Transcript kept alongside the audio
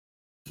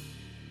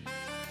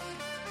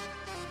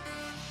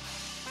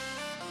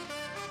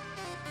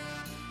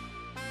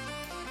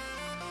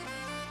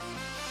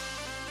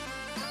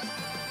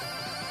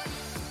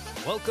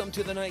Welcome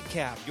to the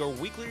Nightcap, your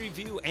weekly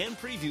review and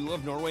preview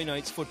of Norway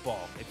Knights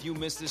football. If you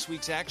missed this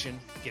week's action,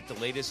 get the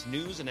latest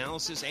news,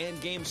 analysis,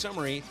 and game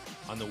summary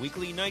on the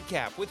weekly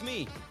Nightcap with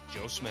me,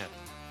 Joe Smith.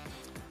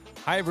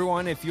 Hi,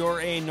 everyone. If you're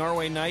a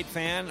Norway Knight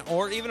fan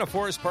or even a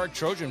Forest Park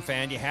Trojan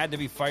fan, you had to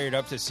be fired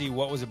up to see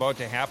what was about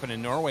to happen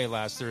in Norway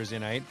last Thursday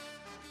night.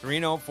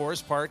 3-0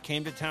 Forest Park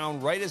came to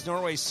town right as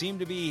Norway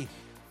seemed to be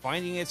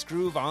finding its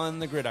groove on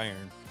the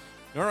gridiron.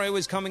 Norway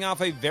was coming off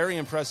a very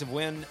impressive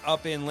win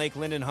up in Lake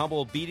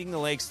Linden-Humble, beating the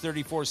Lakes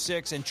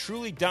 34-6 and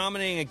truly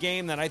dominating a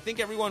game that I think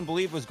everyone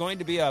believed was going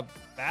to be a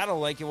battle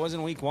like it was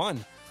in Week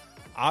 1.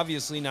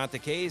 Obviously not the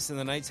case, and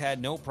the Knights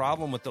had no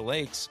problem with the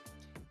Lakes.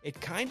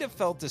 It kind of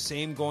felt the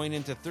same going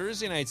into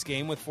Thursday night's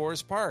game with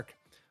Forest Park.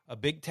 A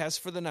big test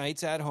for the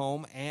Knights at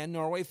home, and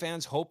Norway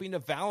fans hoping to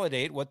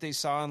validate what they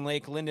saw in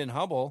Lake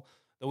Linden-Humble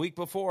the week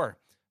before.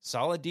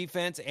 Solid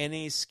defense and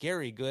a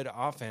scary good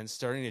offense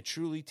starting to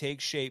truly take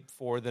shape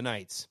for the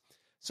Knights.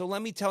 So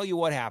let me tell you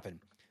what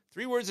happened.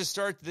 3 words to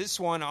start this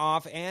one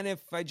off, and if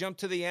I jump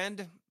to the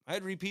end,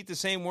 I'd repeat the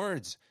same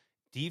words.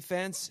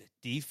 Defense,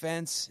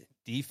 defense,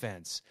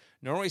 defense.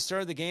 Norway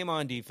started the game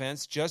on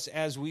defense, just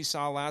as we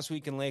saw last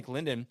week in Lake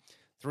Linden.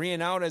 3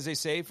 and out, as they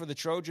say, for the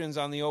Trojans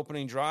on the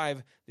opening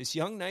drive. This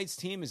young Knights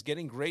team is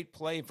getting great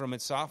play from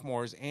its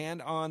sophomores,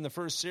 and on the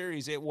first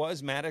series, it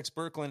was Maddox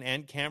Birkeland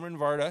and Cameron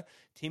Varda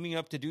teaming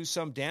up to do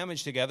some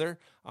damage together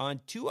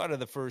on 2 out of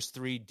the first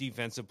 3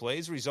 defensive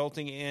plays,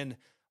 resulting in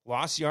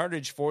lost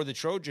yardage for the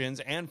Trojans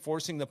and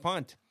forcing the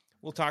punt.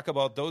 We'll talk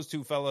about those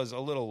 2 fellas a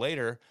little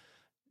later.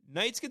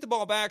 Knights get the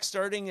ball back,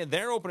 starting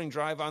their opening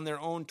drive on their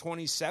own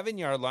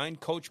 27-yard line.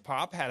 Coach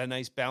Pop had a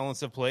nice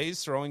balance of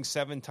plays, throwing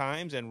 7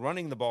 times and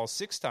running the ball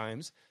 6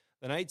 times.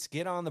 The Knights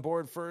get on the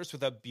board first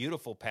with a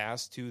beautiful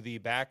pass to the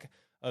back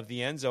of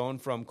the end zone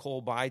from Cole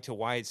By to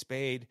Wyatt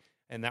Spade,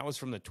 and that was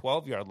from the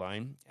 12-yard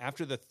line.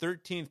 After the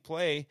 13th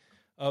play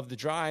of the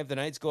drive, the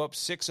Knights go up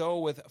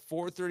 6-0 with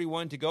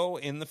 4:31 to go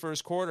in the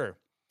first quarter.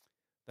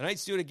 The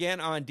Knights do it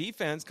again on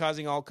defense,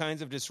 causing all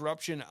kinds of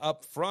disruption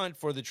up front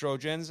for the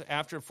Trojans.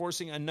 After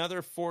forcing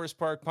another Forest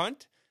Park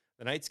punt,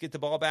 the Knights get the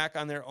ball back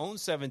on their own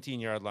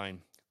 17-yard line.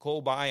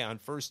 Cole By on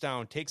first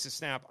down takes a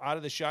snap out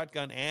of the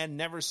shotgun and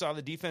never saw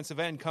the defensive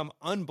end come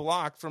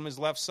unblocked from his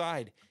left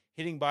side,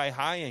 hitting By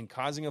high and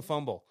causing a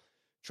fumble.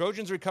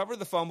 Trojans recover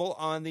the fumble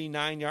on the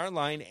 9-yard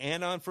line,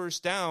 and on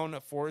first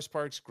down, Forest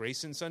Park's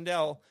Grayson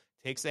Sundell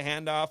takes the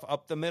handoff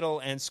up the middle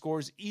and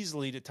scores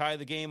easily to tie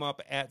the game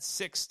up at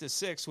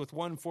 6-6 with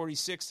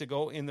 1:46 to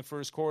go in the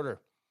first quarter.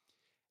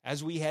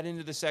 As we head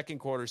into the second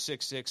quarter,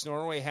 6-6,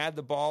 Norway had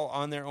the ball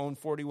on their own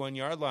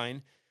 41-yard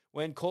line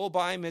when Cole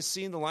By missed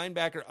seeing the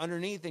linebacker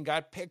underneath and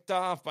got picked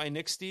off by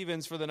Nick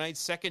Stevens for the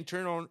Knights' second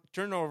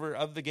turnover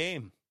of the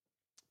game.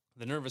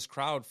 The nervous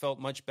crowd felt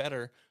much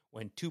better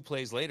when 2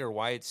 plays later,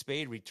 Wyatt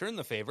Spade returned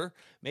the favor,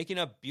 making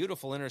a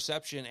beautiful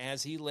interception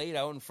as he laid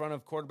out in front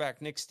of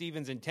quarterback Nick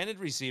Stevens' intended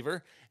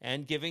receiver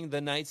and giving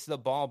the Knights the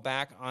ball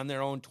back on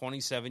their own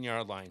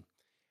 27-yard line.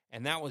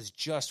 And that was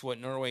just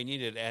what Norway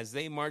needed as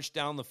they marched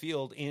down the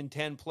field in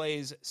 10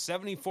 plays,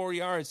 74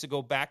 yards to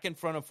go back in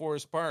front of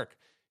Forest Park.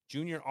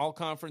 Junior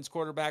all-conference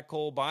quarterback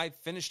Cole By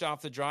finished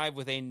off the drive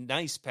with a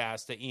nice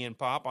pass to Ian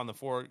Pop on the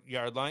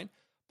 4-yard line.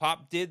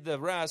 Pop did the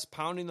rest,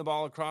 pounding the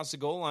ball across the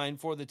goal line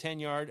for the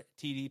 10-yard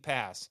TD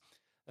pass.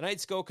 The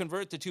Knights go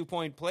convert the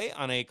 2-point play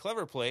on a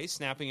clever play,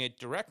 snapping it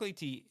directly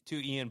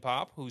to Ian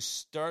Pop, who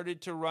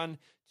started to run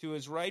to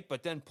his right,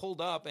 but then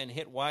pulled up and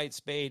hit Wyatt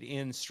Spade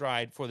in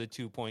stride for the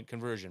 2-point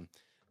conversion.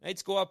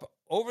 Knights go up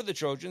over the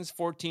Trojans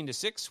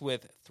 14-6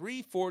 with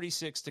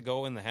 3:46 to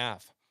go in the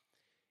half.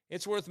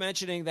 It's worth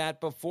mentioning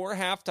that before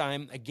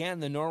halftime,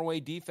 again, the Norway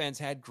defense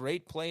had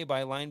great play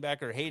by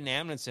linebacker Hayden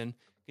Amundsen,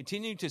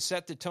 continuing to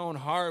set the tone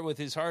hard with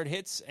his hard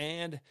hits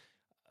and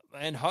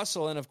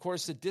hustle, and of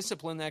course the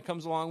discipline that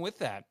comes along with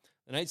that.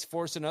 The Knights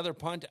forced another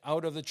punt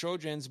out of the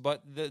Trojans,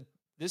 but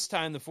this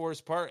time the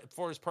Forest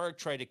Park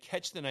tried to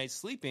catch the Knights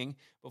sleeping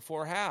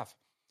before half.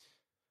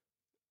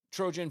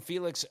 Trojan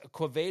Felix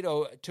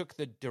Quevedo took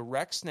the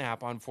direct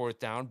snap on 4th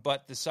down,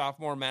 but the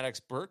sophomore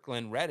Maddox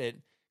Birkeland read it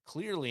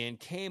clearly and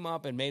came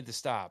up and made the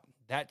stop.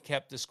 That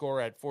kept the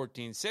score at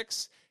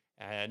 14-6.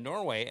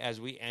 Norway as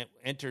we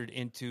entered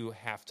into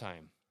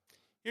halftime.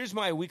 Here's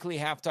my weekly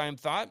halftime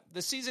thought.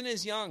 The season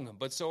is young,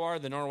 but so are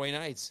the Norway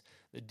Knights.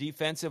 The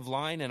defensive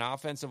line and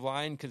offensive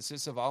line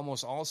consists of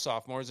almost all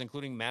sophomores,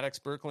 including Maddox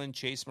Birkeland,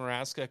 Chase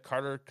Maraska,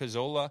 Carter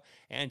Kazola,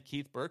 and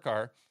Keith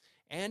Burkar.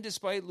 And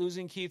despite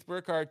losing Keith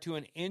Burkar to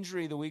an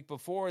injury the week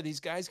before,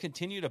 these guys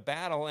continue to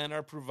battle and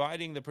are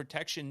providing the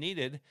protection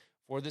needed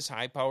for this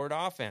high-powered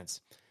offense.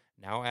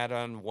 Now add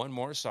on one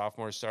more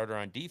sophomore starter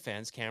on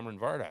defense, Cameron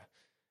Varda.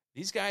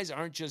 These guys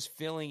aren't just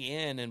filling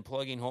in and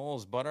plugging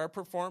holes, but are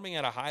performing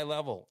at a high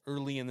level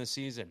early in the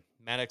season.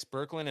 Maddox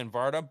Birkeland and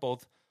Varda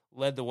both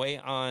led the way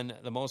on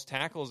the most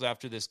tackles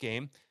after this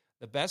game.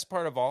 The best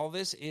part of all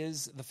this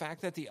is the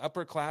fact that the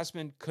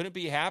upperclassmen couldn't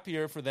be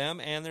happier for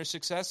them and their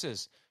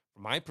successes.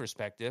 From my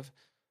perspective,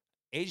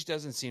 age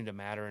doesn't seem to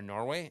matter in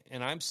Norway,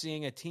 and I'm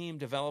seeing a team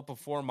develop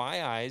before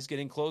my eyes,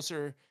 getting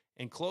closer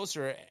and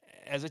closer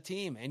as a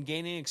team and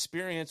gaining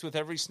experience with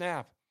every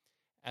snap.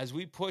 As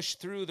we push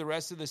through the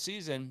rest of the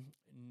season,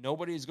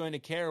 nobody is going to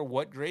care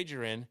what grade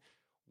you're in.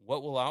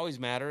 What will always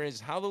matter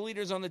is how the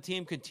leaders on the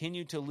team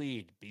continue to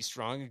lead, be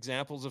strong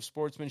examples of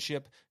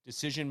sportsmanship,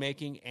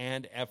 decision-making,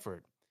 and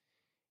effort.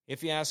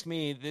 If you ask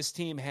me, this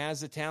team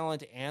has the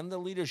talent and the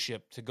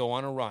leadership to go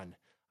on a run.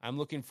 I'm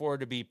looking forward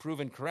to be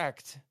proven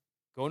correct.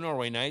 Go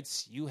Norway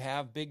Knights. You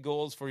have big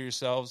goals for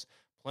yourselves,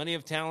 plenty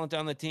of talent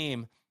on the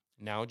team.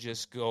 Now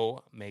just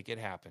go make it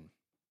happen.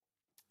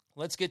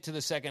 Let's get to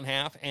the second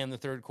half and the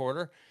third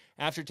quarter.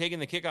 After taking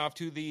the kickoff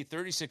to the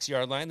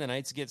 36-yard line, the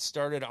Knights get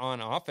started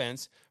on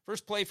offense.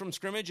 First play from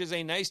scrimmage is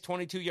a nice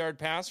 22-yard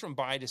pass from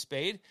Bye to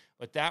Spade,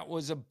 but that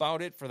was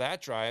about it for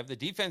that drive. The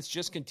defense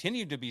just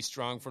continued to be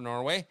strong for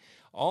Norway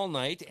all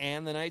night,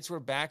 and the Knights were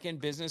back in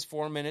business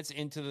 4 minutes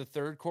into the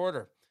third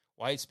quarter.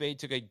 Wyatt Spade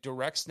took a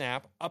direct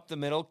snap up the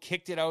middle,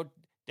 kicked it out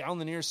down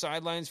the near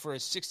sidelines for a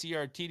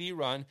 60-yard TD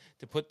run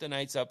to put the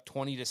Knights up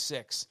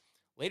 20-6.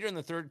 Later in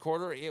the third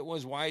quarter, it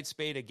was Wyatt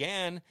Spade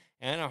again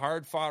and a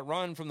hard-fought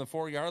run from the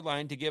 4-yard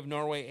line to give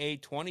Norway a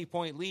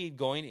 20-point lead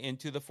going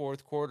into the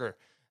fourth quarter.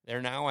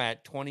 They're now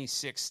at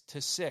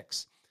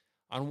 26-6.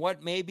 On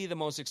what may be the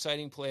most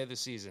exciting play of the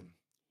season.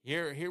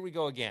 Here we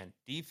go again.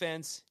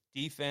 Defense,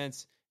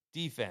 defense,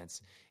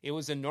 defense. It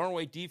was the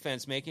Norway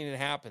defense making it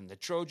happen. The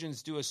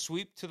Trojans do a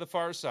sweep to the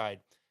far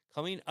side.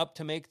 Coming up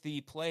to make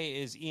the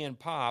play is Ian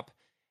Pop.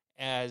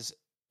 As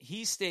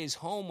he stays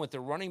home with the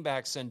running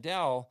back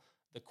Sundell,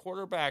 the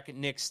quarterback,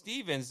 Nick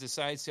Stevens,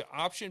 decides to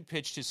option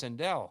pitch to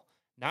Sundell.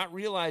 Not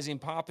realizing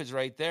Pop is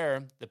right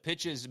there, the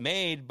pitch is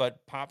made,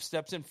 but Pop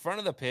steps in front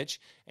of the pitch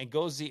and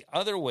goes the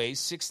other way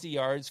 60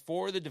 yards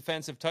for the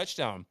defensive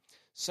touchdown.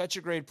 Such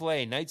a great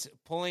play. Knights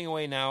pulling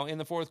away now in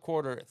the fourth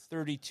quarter,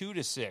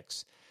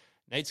 32-6.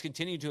 Knights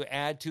continue to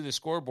add to the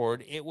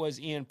scoreboard. It was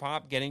Ian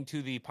Pop getting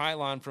to the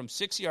pylon from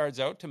 6 yards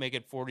out to make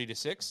it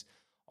 40-6.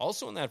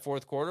 Also in that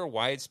fourth quarter,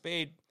 Wyatt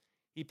Spade,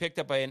 he picked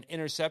up an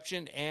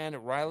interception,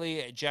 and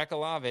Riley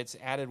Jakalovitz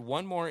added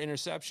one more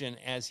interception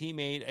as he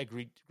made a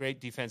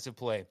great defensive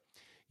play.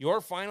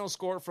 Your final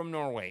score from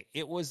Norway,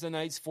 it was the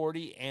Knights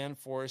 40 and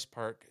Forest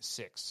Park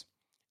 6.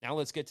 Now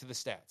let's get to the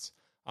stats.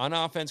 On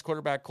offense,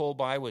 quarterback Cole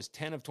Bye was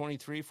 10 of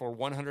 23 for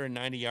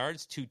 190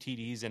 yards, 2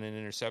 TDs and an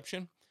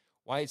interception.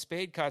 Wyatt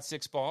Spade caught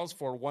 6 balls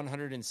for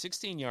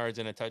 116 yards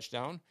and a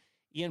touchdown.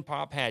 Ian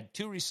Pop had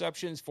 2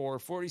 receptions for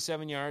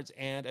 47 yards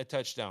and a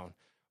touchdown.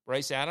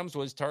 Bryce Adams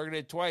was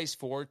targeted twice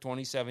for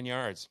 27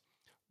 yards.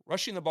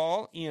 Rushing the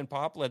ball, Ian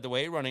Pop led the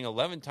way, running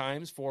 11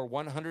 times for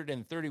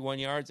 131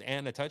 yards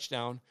and a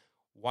touchdown.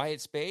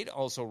 Wyatt Spade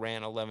also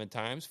ran 11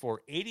 times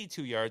for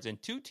 82 yards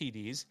and 2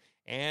 TDs,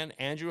 and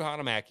Andrew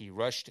Hadamaki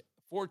rushed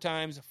 4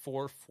 times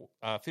for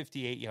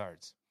 58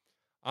 yards.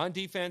 On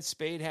defense,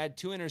 Spade had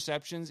 2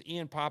 interceptions.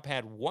 Ian Pop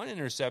had 1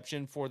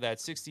 interception for that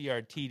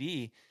 60-yard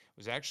TD. It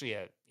was actually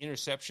an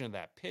interception of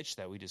that pitch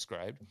that we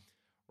described.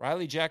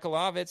 Riley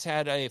Jakalovitz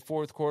had a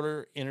fourth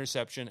quarter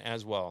interception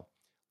as well.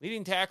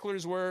 Leading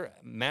tacklers were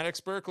Maddox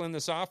Berkland, the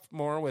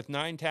sophomore, with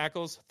 9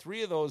 tackles,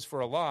 3 of those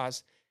for a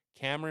loss.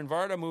 Cameron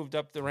Varda moved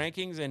up the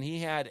rankings, and he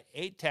had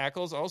 8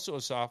 tackles, also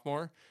a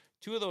sophomore.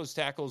 2 of those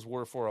tackles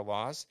were for a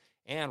loss.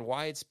 And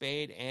Wyatt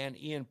Spade and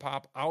Ian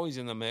Pop, always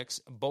in the mix,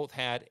 both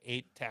had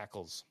 8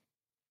 tackles.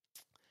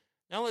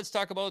 Now let's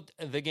talk about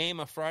the game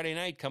of Friday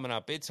night coming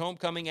up. It's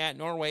homecoming at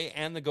Norway,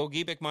 and the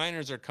Gogebic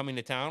Miners are coming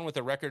to town with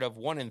a record of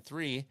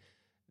 1-3.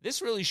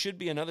 This really should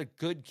be another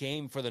good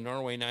game for the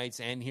Norway Knights,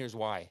 and here's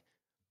why.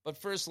 But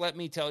first, let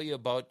me tell you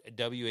about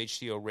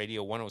WHTO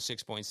Radio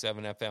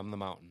 106.7 FM The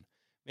Mountain.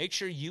 Make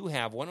sure you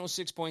have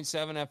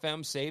 106.7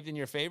 FM saved in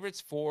your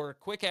favorites for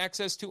quick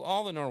access to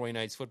all the Norway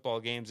Knights football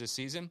games this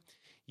season.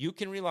 You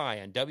can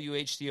rely on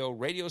WHTO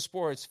Radio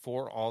Sports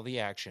for all the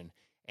action.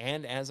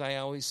 And as I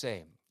always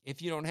say,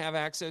 if you don't have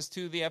access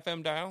to the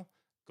FM dial,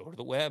 go to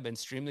the web and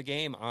stream the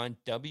game on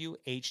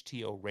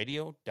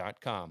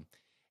WHTOradio.com.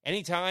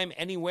 Anytime,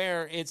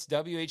 anywhere, it's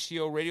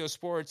WHTO Radio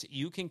Sports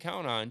you can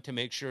count on to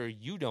make sure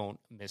you don't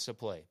miss a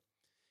play.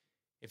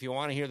 If you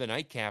want to hear the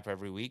Nightcap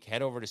every week,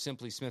 head over to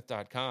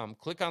simplysmith.com,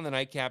 click on the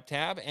Nightcap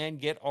tab, and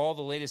get all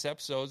the latest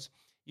episodes.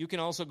 You can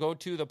also go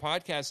to the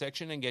podcast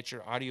section and get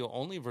your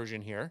audio-only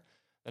version here.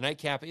 The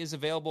Nightcap is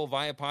available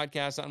via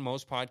podcast on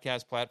most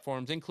podcast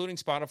platforms, including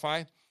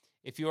Spotify.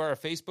 If you are a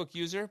Facebook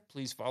user,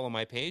 please follow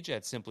my page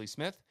at Simply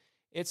Smith.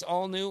 It's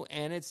all new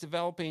and it's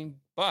developing,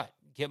 but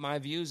get my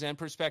views and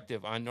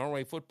perspective on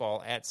Norway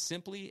football at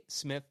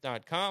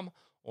simplysmith.com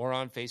or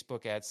on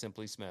Facebook at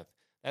Simply Smith.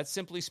 That's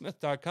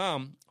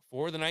simplysmith.com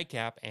for the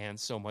Nightcap and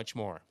so much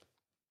more.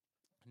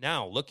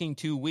 Now, looking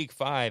to Week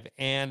 5,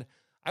 and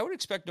I would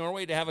expect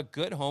Norway to have a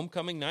good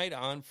homecoming night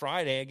on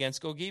Friday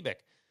against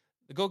Gogebic.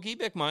 The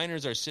Gogebic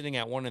Miners are sitting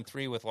at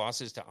 1-3 with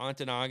losses to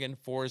Ontonagon,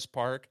 Forest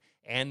Park,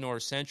 and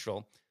North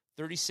Central,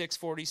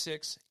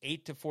 36-46,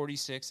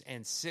 8-46,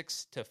 and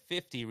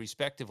 6-50,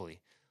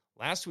 respectively.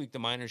 Last week, the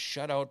Miners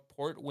shut out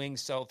Port Wing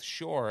South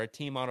Shore, a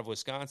team out of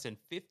Wisconsin,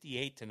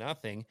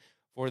 58-0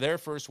 for their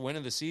first win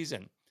of the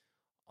season.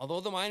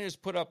 Although the Miners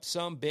put up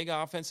some big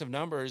offensive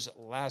numbers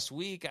last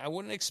week, I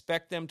wouldn't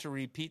expect them to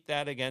repeat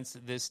that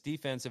against this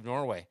defense of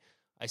Norway.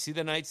 I see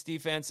the Knights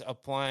defense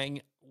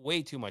applying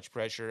way too much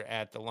pressure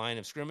at the line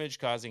of scrimmage,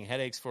 causing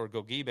headaches for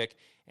Gogebic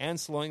and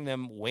slowing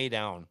them way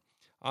down.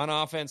 On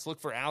offense, look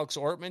for Alex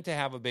Ortman to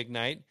have a big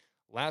night.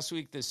 Last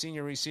week, the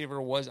senior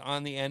receiver was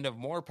on the end of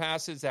more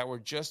passes that were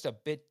just a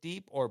bit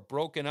deep or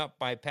broken up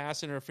by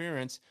pass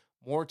interference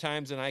more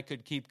times than I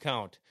could keep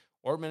count.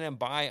 Ortman and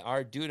Bai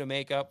are due to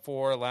make up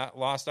for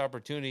lost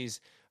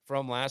opportunities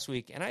from last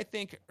week, and I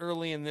think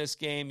early in this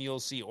game you'll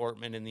see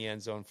Ortman in the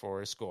end zone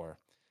for a score.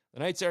 The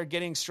Knights are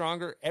getting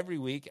stronger every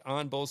week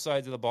on both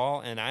sides of the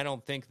ball, and I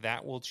don't think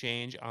that will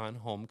change on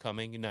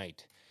homecoming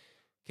night.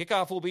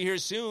 Kickoff will be here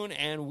soon,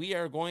 and we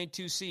are going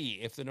to see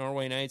if the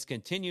Norway Knights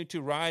continue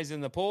to rise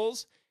in the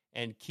polls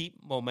and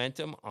keep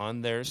momentum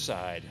on their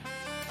side.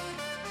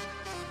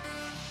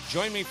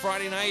 Join me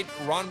Friday night,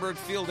 Ronberg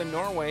Field in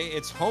Norway.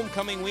 It's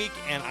homecoming week,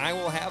 and I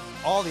will have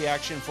all the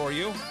action for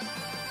you.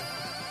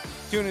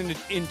 Tune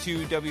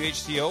into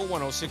WHTO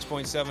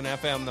 106.7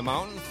 FM The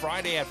Mountain,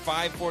 Friday at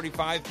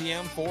 5:45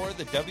 p.m. for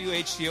the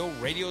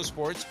WHTO Radio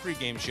Sports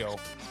pregame show.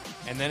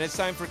 And then it's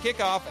time for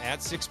kickoff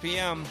at 6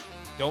 p.m.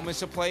 Don't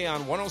miss a play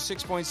on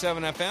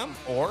 106.7 FM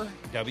or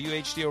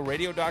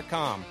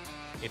WHTOradio.com.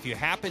 If you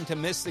happen to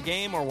miss the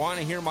game or want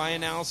to hear my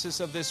analysis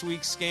of this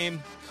week's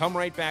game, come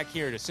right back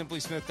here to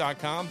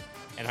simplysmith.com,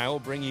 and I will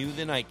bring you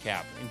the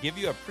nightcap and give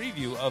you a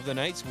preview of the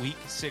Knights' Week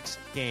 6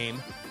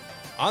 game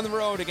on the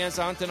road against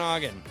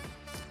Ontonagon.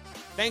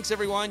 Thanks,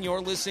 everyone.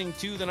 You're listening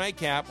to the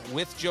Nightcap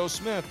with Joe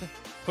Smith.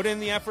 Put in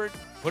the effort,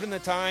 put in the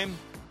time,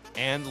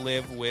 and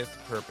live with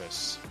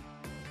purpose.